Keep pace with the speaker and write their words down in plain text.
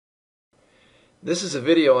This is a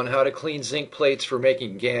video on how to clean zinc plates for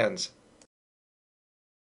making GANS.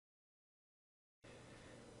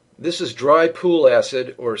 This is dry pool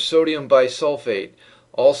acid or sodium bisulfate,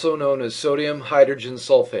 also known as sodium hydrogen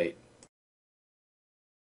sulfate.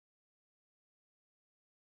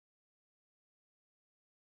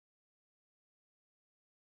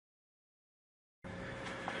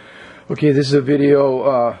 Okay, this is a video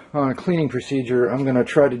on a cleaning procedure I'm going to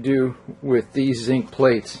try to do with these zinc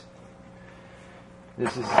plates.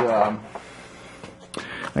 This is, I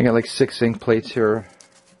got like 6 zinc plates here,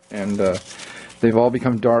 and they've all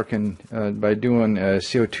become darkened by doing a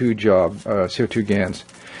CO2 job, CO2 GANS.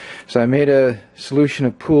 So I made a solution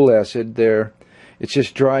of pool acid there. It's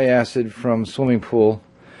just dry acid from swimming pool,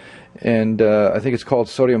 and I think it's called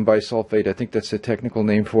sodium bisulfate. I think that's the technical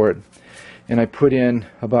name for it. And I put in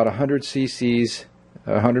about 100 cc's,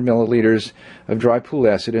 100 milliliters of dry pool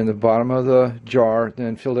acid in the bottom of the jar,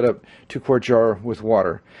 then filled it up 2-quart jar with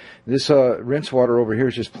water. This rinse water over here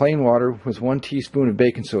is just plain water with 1 teaspoon of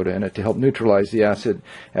baking soda in it to help neutralize the acid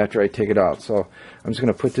after I take it out. So I'm just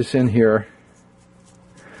going to put this in here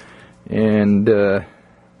and trying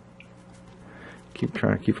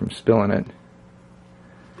to keep from spilling it,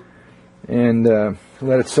 and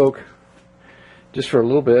let it soak just for a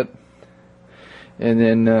little bit. And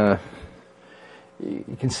then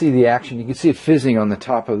you can see the action. You can see it fizzing on the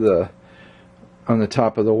top of the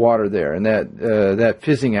water there, and that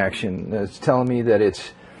fizzing action is telling me that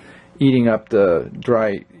it's eating up the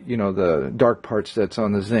dry, the dark parts that's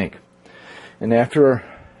on the zinc. And after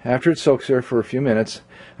it soaks there for a few minutes,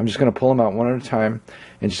 I'm just going to pull them out one at a time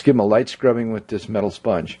and just give them a light scrubbing with this metal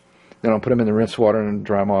sponge. Then I'll put them in the rinse water and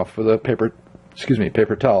dry them off with a paper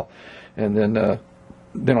towel, and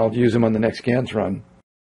then I'll use them on the next GANS run.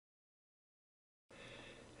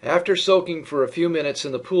 After soaking for a few minutes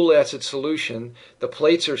in the pool acid solution, the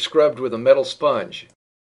plates are scrubbed with a metal sponge.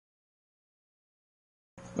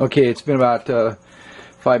 Okay, it's been about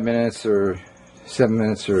 5 minutes or 7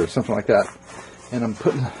 minutes or something like that, and I'm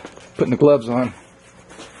putting the gloves on.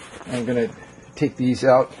 I'm going to take these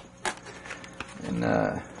out and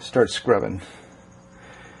start scrubbing.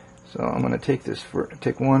 So I'm going to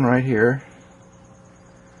take one right here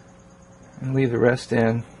and leave the rest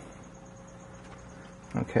in.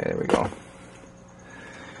 Okay, there we go.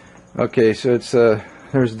 Okay, so it's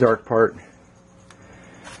there's the dark part.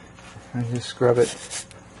 I just scrub it.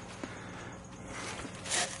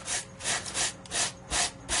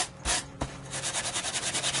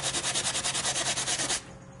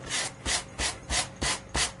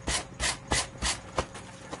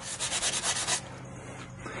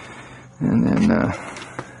 And then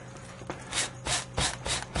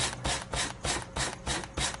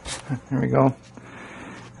there we go.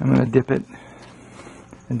 I'm going to dip it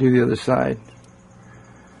and do the other side.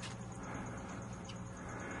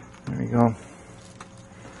 There we go.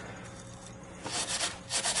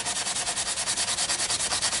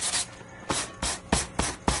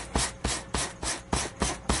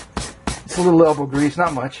 It's a little elbow grease,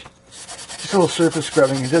 not much. Just a little surface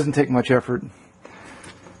scrubbing. It doesn't take much effort.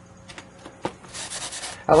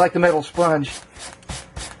 I like the metal sponge.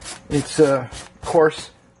 It's coarse.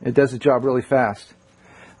 It does the job really fast.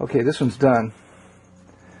 Okay, this one's done.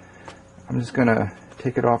 I'm just going to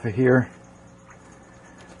take it off of here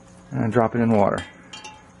and drop it in water.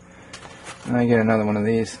 And I get another one of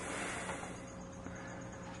these.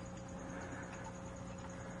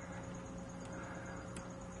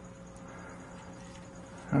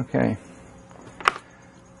 Okay,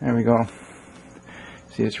 there we go.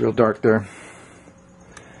 See, it's real dark there.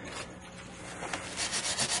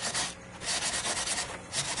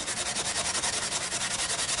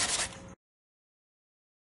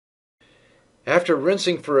 After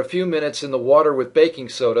rinsing for a few minutes in the water with baking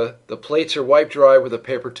soda, the plates are wiped dry with a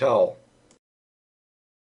paper towel.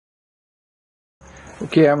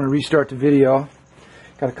 Okay, I'm going to restart the video.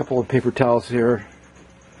 Got a couple of paper towels here,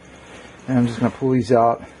 and I'm just going to pull these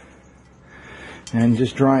out and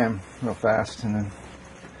just dry them real fast, and then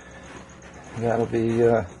that'll be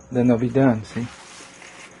then they'll be done. See,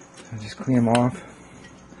 I'll just clean them off.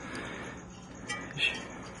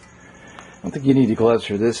 I don't think you need the gloves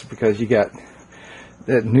for this because you got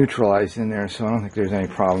that neutralize in there, so I don't think there's any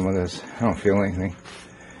problem with this. I don't feel anything.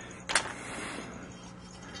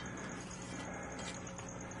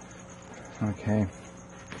 Okay.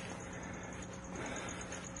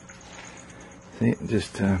 See,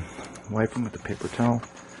 just wipe them with the paper towel.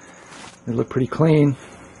 They look pretty clean,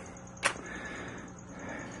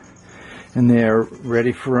 and they're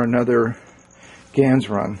ready for another GANS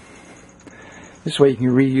run. This way you can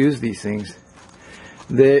reuse these things.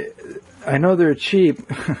 I know they're cheap,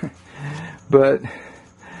 and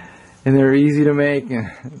they're easy to make,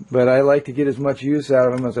 but I like to get as much use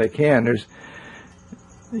out of them as I can. There's,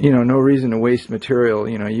 no reason to waste material.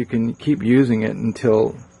 You can keep using it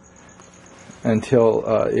until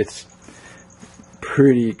it's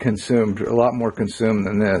pretty consumed, a lot more consumed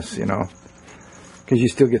than this, because you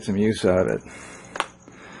still get some use out of it.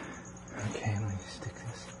 Okay, let me stick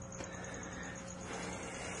this.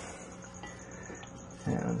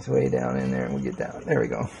 And it's way down in there, and we get down. There we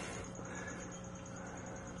go.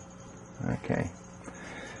 Okay,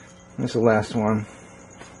 this is the last one.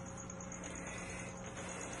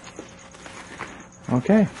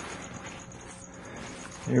 Okay,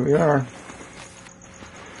 here we are.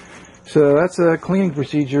 So that's a cleaning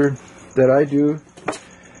procedure that I do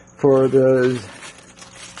for the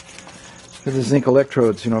zinc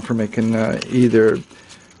electrodes, for making either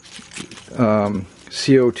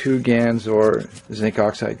CO2 GANS or zinc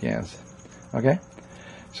oxide GANS. Okay,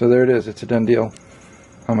 so there it is. It's a done deal.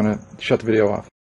 I'm going to shut the video off.